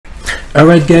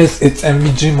Alright guys, it's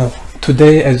MVGMoe.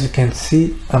 Today, as you can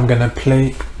see, I'm gonna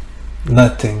play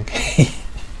nothing.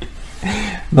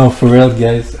 No, for real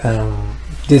guys,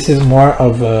 this is more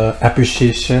of a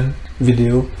appreciation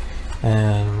video,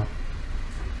 and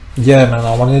yeah man,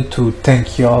 I wanted to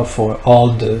thank y'all for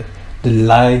all the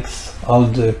likes, all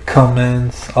the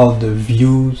comments, all the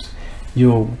views.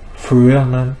 Yo, for real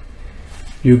man,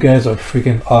 you guys are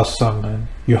freaking awesome man.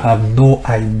 You have no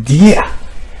idea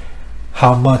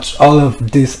how much all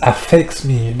of this affects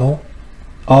me, you know.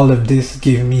 All of this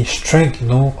give me strength, you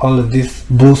know. All of this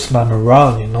boosts my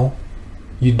morale, you know.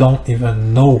 You don't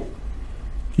even know.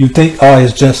 You think, oh,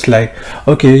 it's just like,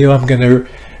 okay, yo, I'm gonna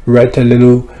write a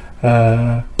little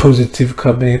positive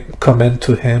comment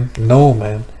to him. No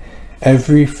man,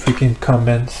 every freaking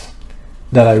comment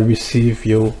that I receive,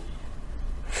 yo,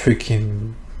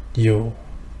 freaking, yo,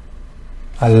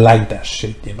 I like that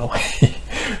shit, you know.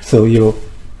 So yo,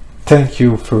 thank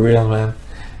you for real man.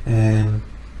 And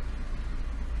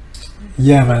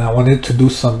yeah man, I wanted to do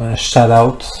some shout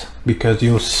outs because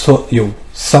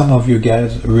some of you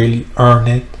guys really earn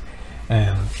it,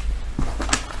 and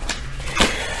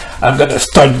I'm gonna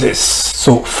start this.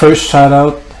 So first shout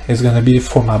out is gonna be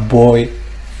for my boy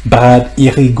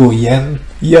BradHirigoyen.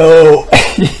 Yo.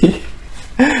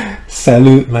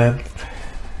 Salute man,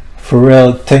 for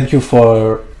real. Thank you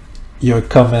for your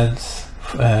comments,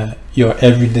 your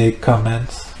everyday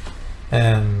comments,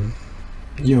 and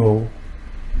yo,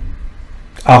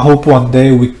 I hope one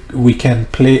day we can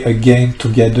play a game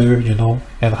together, you know,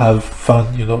 and have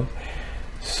fun, you know.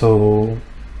 So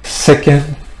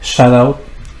second shout out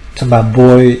to my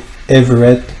boy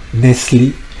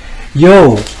Everettnissly.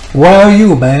 Yo, where are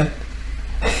you man?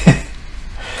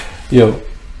 Yo,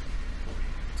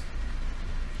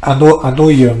 I know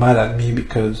you're mad at me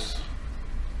because,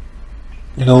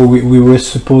 you know, we were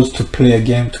supposed to play a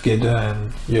game together,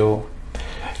 and yo,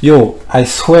 I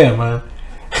swear man,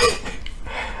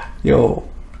 yo,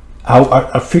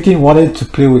 I freaking wanted to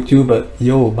play with you, but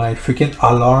yo, my freaking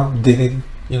alarm didn't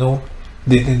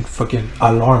fucking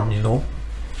alarm, you know.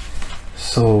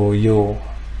 So yo,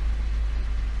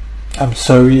 I'm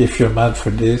sorry if you're mad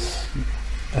for this,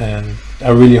 and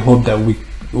I really hope that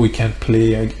we can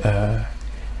play.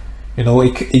 You know,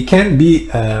 it can be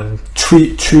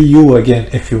 3u again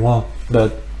if you want,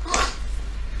 but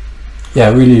yeah,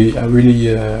 I really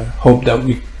hope that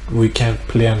we can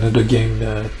play another game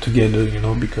together, you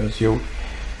know, because yo,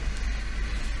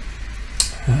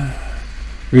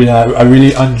 really I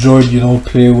really enjoyed, you know,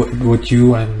 play with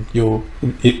you, and yo,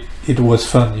 it was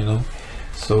fun, you know.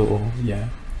 So yeah.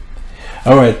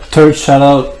 All right, third shout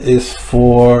out is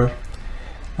for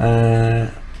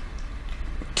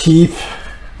Keith.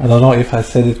 I don't know if I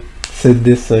said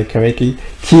this correctly.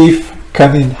 Keith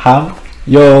Cunningham.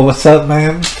 Yo, what's up,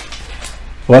 man?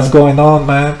 What's going on,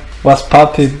 man? What's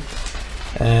popping?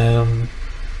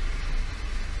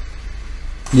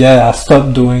 Yeah, I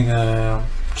stopped doing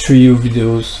 3u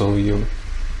videos, so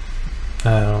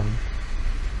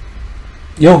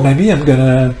yo, maybe I'm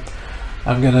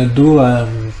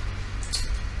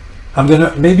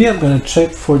gonna check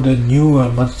for the new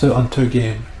Monster Hunter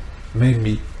game,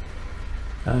 maybe.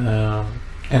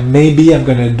 And maybe I'm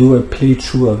gonna do a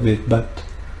playthrough of it, but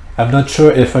I'm not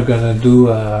sure if I'm gonna do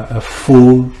a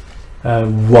full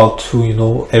walkthrough, you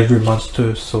know, every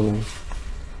monster. So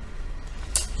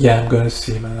yeah, I'm gonna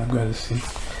see, man. I'm gonna see.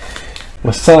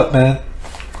 What's up, man?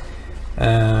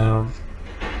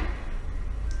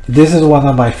 This is one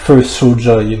of my first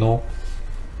soldier, you know.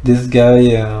 This guy,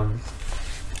 you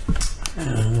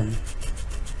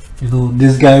know,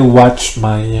 this guy watched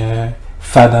my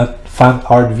fan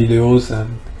art videos,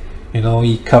 and you know,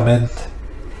 he comment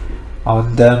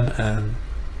on them, and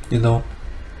you know,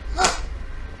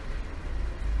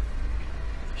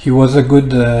 he was a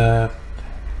good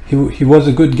he was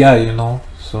a good guy, you know.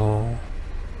 So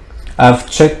I've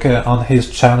checked on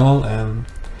his channel, and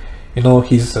you know,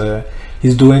 he's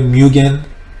doing Mugen,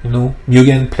 you know,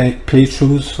 Mugen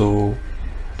playthroughs. So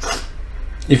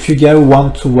if you guys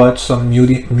want to watch some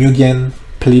Mugen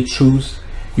playthroughs,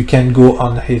 you can go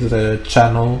on his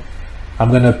channel.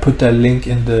 I'm gonna put a link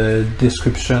in the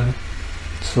description.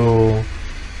 So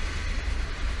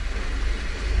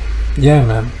yeah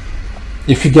man,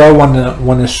 if you guys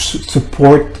wanna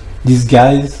support these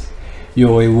guys,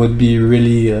 yo, it would be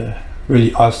really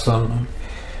really awesome.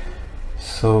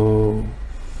 So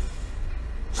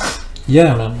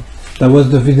yeah man, that was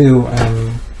the video,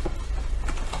 and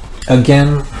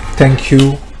again, thank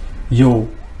you. Yo,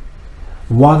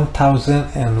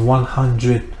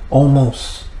 1,100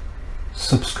 almost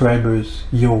subscribers.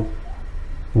 Yo,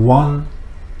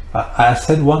 I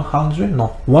said 100?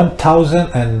 No,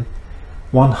 1,000 and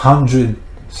 100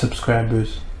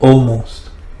 subscribers, almost.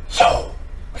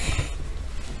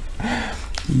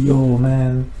 Yo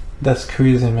man, that's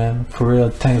crazy man, for real.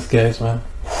 Thanks guys man.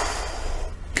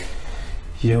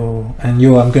 Yo, and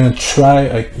yo, I'm gonna try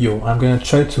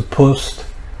to post,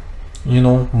 you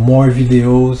know, more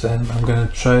videos, and I'm gonna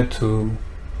try to,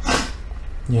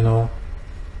 you know,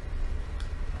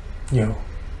 yo,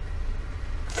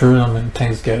 for real man.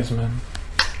 Thanks guys man.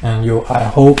 And yo, I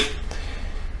hope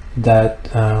that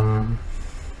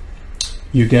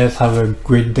you guys have a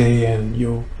great day, and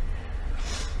yo,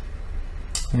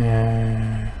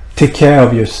 take care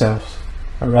of yourselves.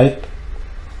 All right,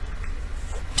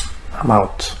 I'm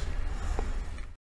out.